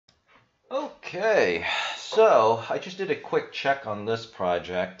Okay, so I just did a quick check on this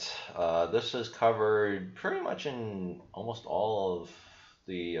project. This is covered pretty much in almost all of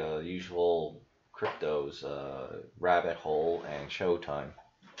the usual cryptos, Rabbit Hole and Showtime.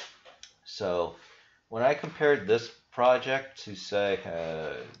 So when I compared this project to say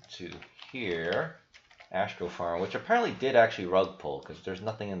to here, Astro Farm, which apparently did actually rug pull because there's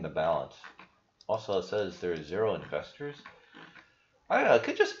nothing in the balance. Also, it says there's 0 investors. I don't know. It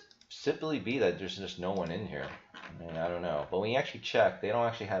could just simply be that there's just no one in here. I mean, I don't know. But when you actually check, they don't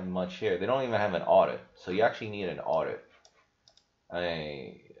actually have much here. They don't even have an audit. So you actually need an audit.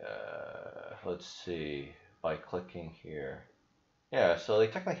 Let's see. By clicking here. Yeah, so they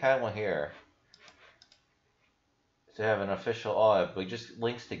technically had one here. They have an official audit, but it just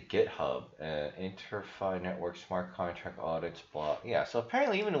links to GitHub and Interfi Network Smart Contract Audits, blah. Yeah, so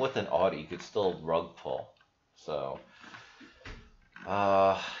apparently even with an audit, you could still rug pull. So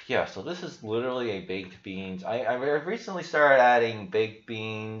yeah, so this is literally a baked beans. I've recently started adding baked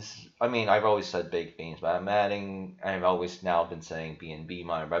beans. I mean, I've always said baked beans, but I've always now been saying BNB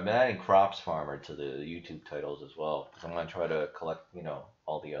miner, but I've been adding crops farmer to the YouTube titles as well, because I'm going to try to collect,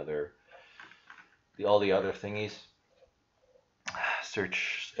 all the other thingies,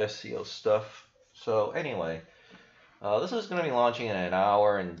 search SEO stuff. So anyway, this is going to be launching in an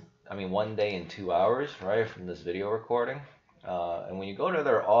hour and, 1 day and 2 hours, right, from this video recording. And when you go to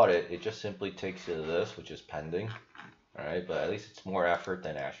their audit, it just simply takes you to this, which is pending. Alright, but at least it's more effort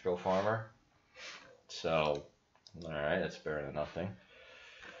than Astro Farmer. So, alright, that's better than nothing.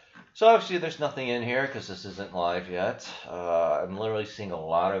 So obviously there's nothing in here because this isn't live yet. I'm literally seeing a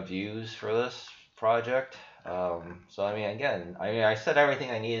lot of views for this project. So I said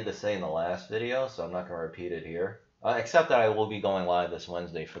everything I needed to say in the last video, so I'm not going to repeat it here. Except that I will be going live this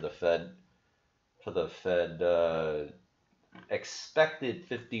Wednesday for the Fed expected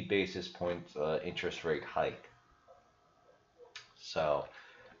 50 basis points interest rate hike. So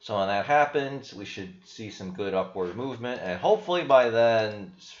when that happens, we should see some good upward movement, and hopefully by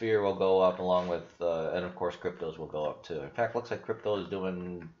then Sphere will go up along with, and of course cryptos will go up too. In fact, looks like crypto is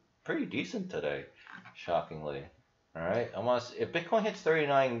doing pretty decent today, shockingly. All right, if Bitcoin hits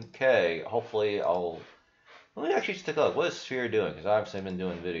 39K, hopefully let me actually just take a look. What is Sphere doing? Because obviously I've been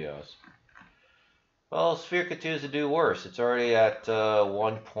doing videos. Well, Sphere continues to do worse. It's already at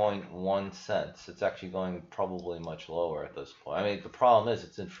 1.1 cents. It's actually going probably much lower at this point. I mean, the problem is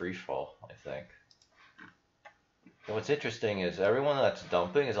it's in free fall, I think. And what's interesting is everyone that's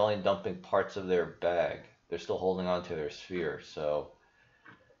dumping is only dumping parts of their bag. They're still holding on to their Sphere, so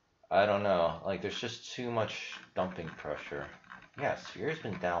I don't know. Like, there's just too much dumping pressure. Yeah, Sphere's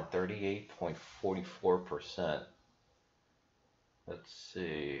been down 38.44%. Let's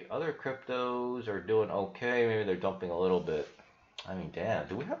see. Other cryptos are doing okay. Maybe they're dumping a little bit. I mean, damn.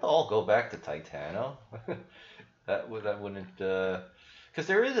 Do we have to all go back to Titano? that wouldn't. Because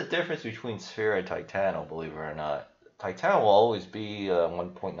there is a difference between Sphere and Titano, believe it or not. Titano will always be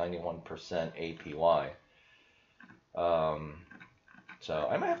 1.91% APY. So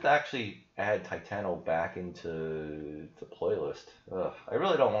I might have to actually add Titano back into the playlist. Ugh, I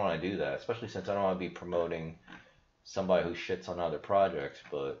really don't want to do that, especially since I don't want to be promoting somebody who shits on other projects,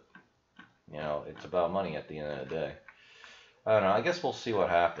 but it's about money at the end of the day. I don't know. I guess we'll see what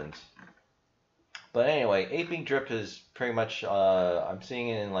happens. But anyway, Aping Drip is pretty much, I'm seeing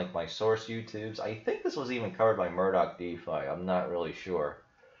it in like my source YouTubes. I think this was even covered by Murdoch DeFi. I'm not really sure.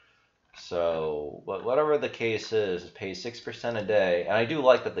 So, but whatever the case is, it pays 6% a day. And I do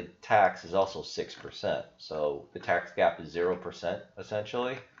like that the tax is also 6%. So the tax gap is 0%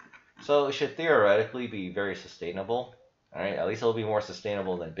 essentially. So it should theoretically be very sustainable. Alright, at least it'll be more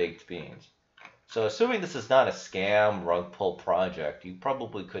sustainable than baked beans. So assuming this is not a scam rug pull project, you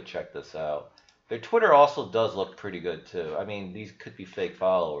probably could check this out. Their Twitter also does look pretty good too. I mean, these could be fake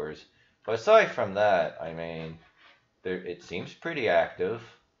followers. But aside from that, I mean, it seems pretty active.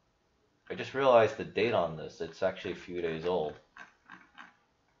 I just realized the date on this. It's actually a few days old.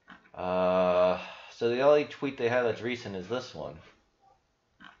 So the only tweet they have that's recent is this one.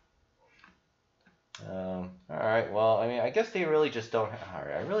 Alright, well, I mean, I guess they really just don't.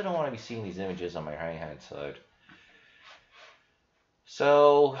 Alright, I really don't want to be seeing these images on my right hand side.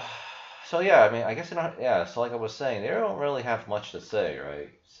 So yeah, I mean, I guess so like I was saying, they don't really have much to say,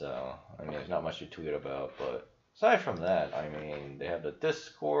 right? So, I mean, there's not much to tweet about, but aside from that, I mean, they have the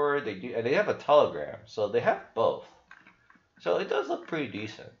Discord, and they have a Telegram, so they have both. So it does look pretty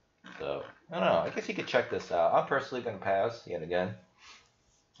decent. So, I don't know, I guess you could check this out. I'm personally going to pass, yet again.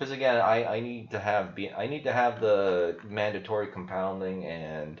 Because again, I need to have the mandatory compounding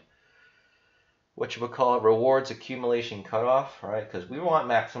and whatchamacallit, rewards accumulation cutoff, right? Because we want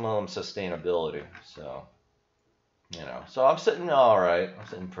maximum sustainability. So, you know, so I'm sitting all right. I'm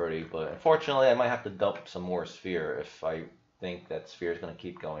sitting pretty, but unfortunately, I might have to dump some more sphere if I think that sphere is going to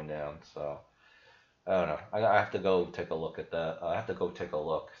keep going down. So, I don't know. I have to go take a look at that. I have to go take a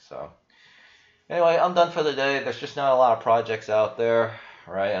look. So, anyway, I'm done for the day. There's just not a lot of projects out there,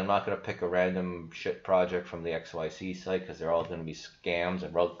 right? I'm not going to pick a random shit project from the XYC site because they're all going to be scams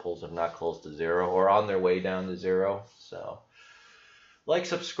and rug pulls if not close to zero or on their way down to zero. So, like,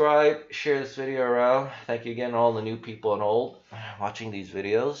 subscribe, share this video around. Thank you again to all the new people and old watching these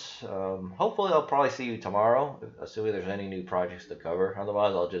videos. Hopefully, I'll probably see you tomorrow, assuming there's any new projects to cover.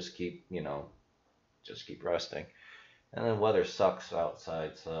 Otherwise, I'll just keep, you know, just keep resting. And then weather sucks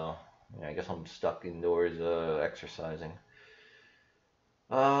outside, so yeah, I guess I'm stuck indoors exercising.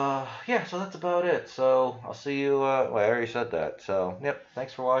 Yeah, so that's about it. So I'll see you. Well, I already said that. So, yep,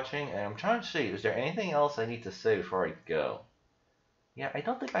 thanks for watching. And I'm trying to see, is there anything else I need to say before I go? Yeah, I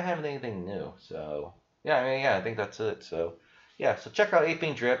don't think I have anything new. So, yeah, I mean, yeah, I think that's it. So, yeah, so check out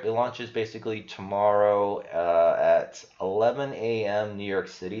Aping Drip. It launches basically tomorrow at 11 a.m. New York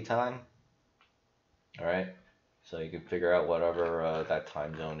City time. All right. So you can figure out whatever that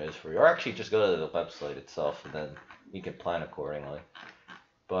time zone is for you. Or actually just go to the website itself and then you can plan accordingly.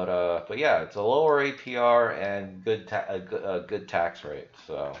 But yeah, it's a lower APR and good tax rate.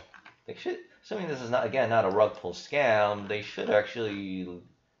 So they should, assuming this is not, again, not a rug pull scam, they should actually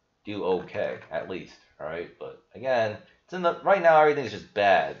do okay, at least. All right. But again, it's in the, right now everything's just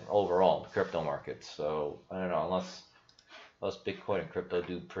bad overall in the crypto markets. So I don't know, unless Bitcoin and crypto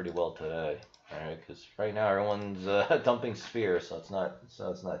do pretty well today. All right, because right now everyone's dumping sphere, so it's not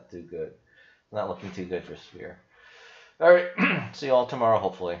too good. It's not looking too good for sphere. All right, see you all tomorrow,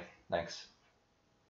 hopefully. Thanks.